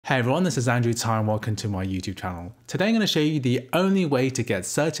Hey everyone, this is Andrew Ty and welcome to my YouTube channel. Today I'm going to show you the only way to get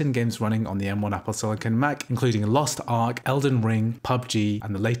certain games running on the M1 Apple Silicon Mac, including Lost Ark, Elden Ring, PUBG,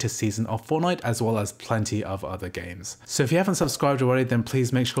 and the latest season of Fortnite, as well as plenty of other games. So if you haven't subscribed already, then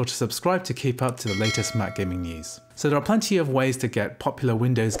please make sure to subscribe to keep up to the latest Mac gaming news. So there are plenty of ways to get popular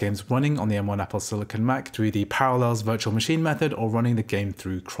Windows games running on the M1 Apple Silicon Mac through the Parallels virtual machine method or running the game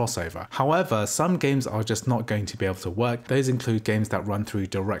through Crossover. However, some games are just not going to be able to work. Those include games that run through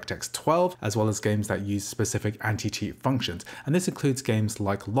DirectX 12, as well as games that use specific anti-cheat functions. And this includes games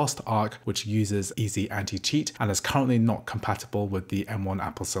like Lost Ark, which uses easy anti-cheat and is currently not compatible with the M1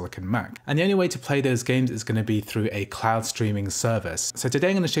 Apple Silicon Mac. And the only way to play those games is going to be through a cloud streaming service. So today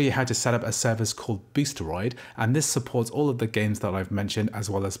I'm going to show you how to set up a service called Boosteroid, and this supports all of the games that I've mentioned, as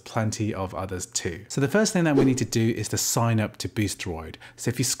well as plenty of others too. So the first thing that we need to do is to sign up to Boosteroid. So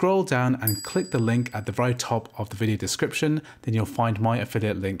if you scroll down and click the link at the very top of the video description, then you'll find my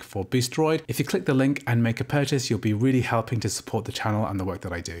affiliate link for Boosteroid. If you click the link and make a purchase, you'll be really helping to support the channel and the work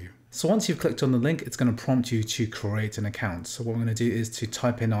that I do. So once you've clicked on the link, it's going to prompt you to create an account. So what we're going to do is to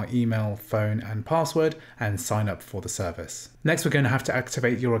type in our email, phone, and password and sign up for the service. Next, we're going to have to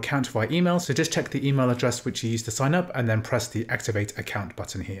activate your account via email. So just check the email address which you used to sign up and then press the activate account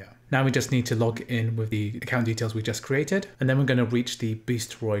button here. Now we just need to log in with the account details we just created, and then we're going to reach the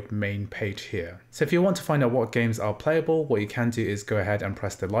Boosteroid main page here. So if you want to find out what games are playable, what you can do is go ahead and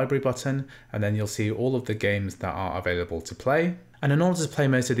press the library button, and then you'll see all of the games that are available to play. And in order to play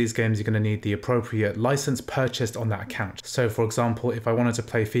most of these games, you're going to need the appropriate license purchased on that account. So for example, if I wanted to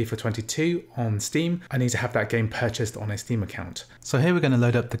play FIFA 22 on Steam, I need to have that game purchased on a Steam account. So here we're going to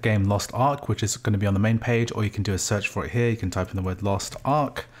load up the game Lost Ark, which is going to be on the main page, or you can do a search for it here. You can type in the word Lost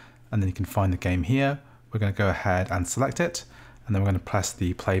Ark, and then you can find the game here. We're going to go ahead and select it, and then we're going to press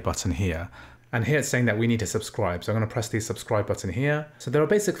the play button here. And here it's saying that we need to subscribe. So I'm going to press the subscribe button here. So there are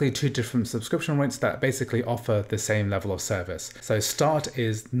basically two different subscription rates that basically offer the same level of service. So start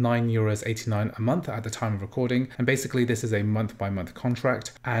is €9.89 a month at the time of recording. And basically this is a month by month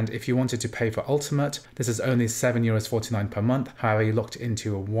contract. And if you wanted to pay for Ultimate, this is only €7.49 per month. However, you're locked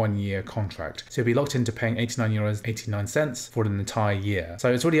into a 1 year contract. So you'll be locked into paying €89.89 for an entire year.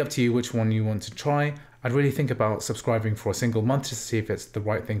 So it's really up to you which one you want to try. I'd really think about subscribing for a single month to see if it's the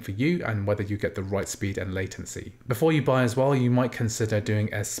right thing for you and whether you get the right speed and latency. Before you buy as well, you might consider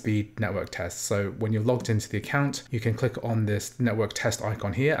doing a speed network test. So when you're logged into the account, you can click on this network test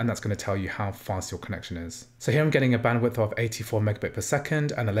icon here, and that's going to tell you how fast your connection is. So here I'm getting a bandwidth of 84 megabit per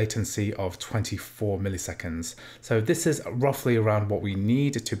second and a latency of 24 milliseconds. So this is roughly around what we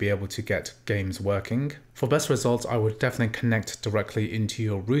need to be able to get games working. For best results, I would definitely connect directly into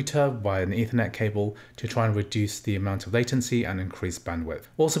your router via an Ethernet cable to try and reduce the amount of latency and increase bandwidth.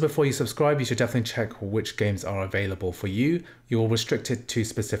 Also, before you subscribe, you should definitely check which games are available for you. You're restricted to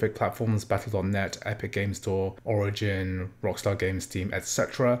specific platforms: Battle.net, Epic Game Store, Origin, Rockstar Games, Steam,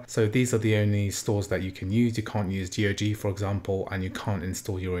 etc. So these are the only stores that you can use. You can't use GOG, for example, and you can't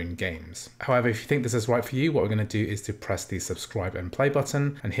install your own games. However, if you think this is right for you, what we're going to do is to press the subscribe and play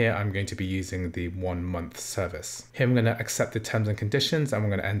button. And here I'm going to be using the 1 month service. Here I'm going to accept the terms and conditions, and we're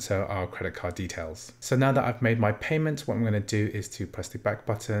going to enter our credit card details. So now that I've made my payment, what I'm going to do is to press the back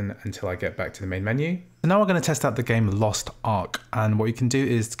button until I get back to the main menu. So now we're going to test out the game Lost Ark, and what you can do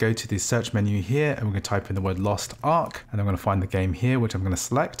is go to the search menu here, and we're going to type in the word Lost Ark, and I'm going to find the game here, which I'm going to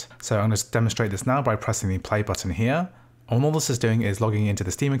select. So I'm going to demonstrate this now by pressing the play button here. And all this is doing is logging into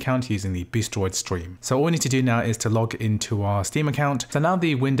the Steam account using the Boosteroid stream. So all we need to do now is to log into our Steam account. So now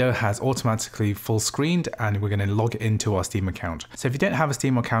the window has automatically full screened, and we're going to log into our Steam account. So if you don't have a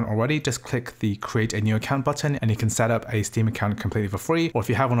Steam account already, just click the create a new account button and you can set up a Steam account completely for free. Or if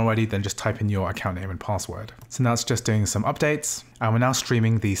you have one already, then just type in your account name and password. So now it's just doing some updates, and we're now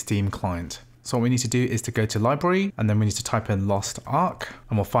streaming the Steam client. So what we need to do is to go to library, and then we need to type in Lost Ark,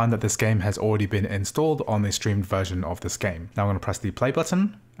 and we'll find that this game has already been installed on the streamed version of this game. Now I'm going to press the play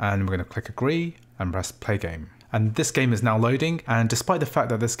button, and we're going to click agree and press play game. And this game is now loading, and despite the fact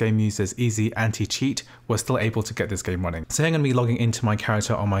that this game uses easy anti-cheat, we're still able to get this game running. So I'm going to be logging into my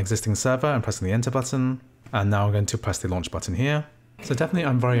character on my existing server and pressing the enter button, and now I'm going to press the launch button here. So definitely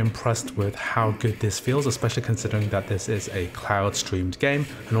I'm very impressed with how good this feels, especially considering that this is a cloud streamed game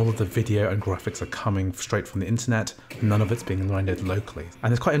and all of the video and graphics are coming straight from the internet, none of it's being rendered locally.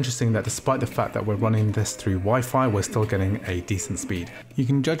 And it's quite interesting that despite the fact that we're running this through Wi-Fi, we're still getting a decent speed. You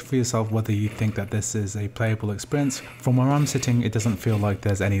can judge for yourself whether you think that this is a playable experience. From where I'm sitting, it doesn't feel like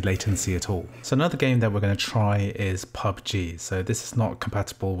there's any latency at all. So another game that we're going to try is PUBG. So this is not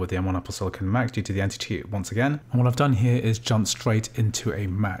compatible with the M1 Apple Silicon Mac due to the anti-cheat once again. And what I've done here is jump straight into a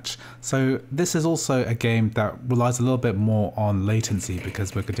match. So this is also a game that relies a little bit more on latency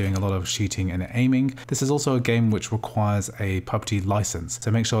because we're doing a lot of shooting and aiming. This is also a game which requires a PUBG license,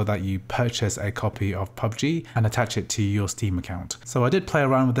 so make sure that you purchase a copy of PUBG and attach it to your Steam account. So I did play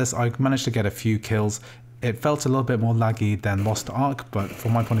around with this. I managed to get a few kills. It felt a little bit more laggy than Lost Ark, but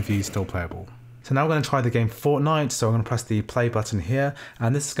from my point of view, still playable. So now we're going to try the game Fortnite, so I'm going to press the play button here,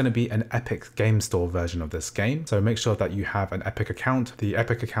 and this is going to be an Epic Game Store version of this game. So make sure that you have an Epic account. The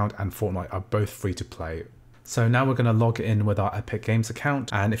Epic account and Fortnite are both free to play. So now we're going to log in with our Epic Games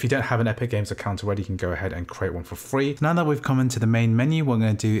account, and if you don't have an Epic Games account already, you can go ahead and create one for free. Now that we've come into the main menu, what we're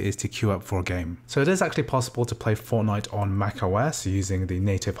going to do is to queue up for a game. So it is actually possible to play Fortnite on macOS using the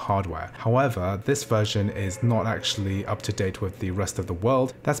native hardware. However, this version is not actually up to date with the rest of the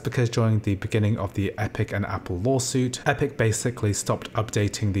world. That's because during the beginning of the Epic and Apple lawsuit, Epic basically stopped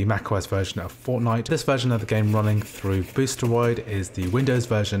updating the macOS version of Fortnite. This version of the game running through Boosteroid is the Windows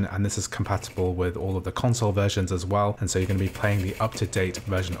version, and this is compatible with all of the console versions as well, and so you're going to be playing the up-to-date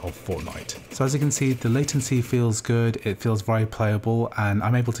version of Fortnite. So as you can see, the latency feels good, it feels very playable, and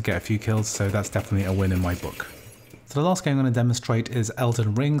I'm able to get a few kills, so that's definitely a win in my book. So the last game I'm going to demonstrate is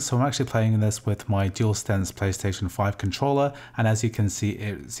Elden Ring, so I'm actually playing this with my DualSense PlayStation 5 controller, and as you can see,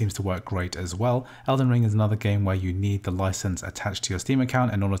 it seems to work great as well. Elden Ring is another game where you need the license attached to your Steam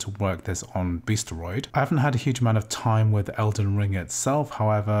account in order to work this on Boosteroid. I haven't had a huge amount of time with Elden Ring itself,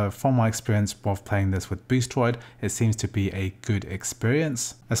 however, from my experience of playing this with Boosteroid, it seems to be a good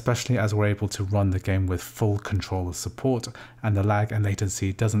experience, especially as we're able to run the game with full controller support, and the lag and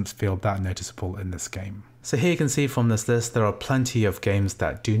latency doesn't feel that noticeable in this game. So here you can see from this list, there are plenty of games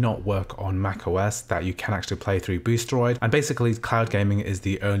that do not work on macOS that you can actually play through Boosteroid, and basically cloud gaming is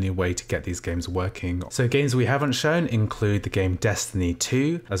the only way to get these games working. So games we haven't shown include the game Destiny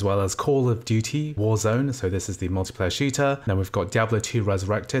 2, as well as Call of Duty Warzone, so this is the multiplayer shooter. Then we've got Diablo 2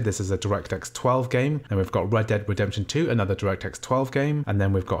 Resurrected, this is a DirectX 12 game. Then we've got Red Dead Redemption 2, another DirectX 12 game. And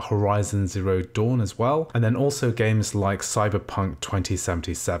then we've got Horizon Zero Dawn as well. And then also games like Cyberpunk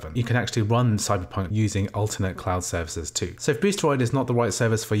 2077. You can actually run Cyberpunk using alternate cloud services too. So if Boosteroid is not the right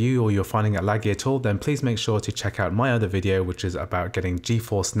service for you, or you're finding it laggy at all, then please make sure to check out my other video, which is about getting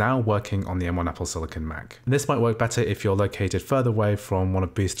GeForce Now working on the M1 Apple Silicon Mac. And this might work better if you're located further away from one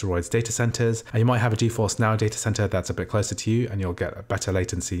of Boosteroid's data centers, and you might have a GeForce Now data center that's a bit closer to you, and you'll get a better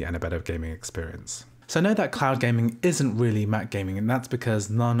latency and a better gaming experience. So I know that cloud gaming isn't really Mac gaming, and that's because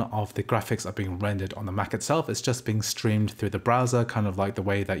none of the graphics are being rendered on the Mac itself. It's just being streamed through the browser, kind of like the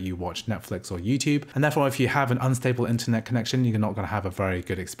way that you watch Netflix or YouTube. And therefore, if you have an unstable internet connection, you're not going to have a very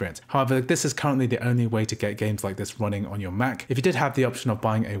good experience. However, this is currently the only way to get games like this running on your Mac. If you did have the option of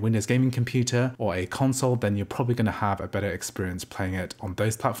buying a Windows gaming computer or a console, then you're probably going to have a better experience playing it on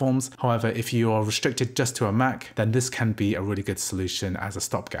those platforms. However, if you are restricted just to a Mac, then this can be a really good solution as a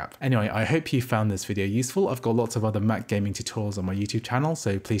stopgap. Anyway, I hope you found this video useful. I've got lots of other Mac gaming tutorials on my YouTube channel,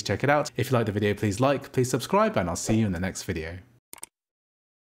 so please check it out. If you like the video, please like, please subscribe, and I'll see you in the next video.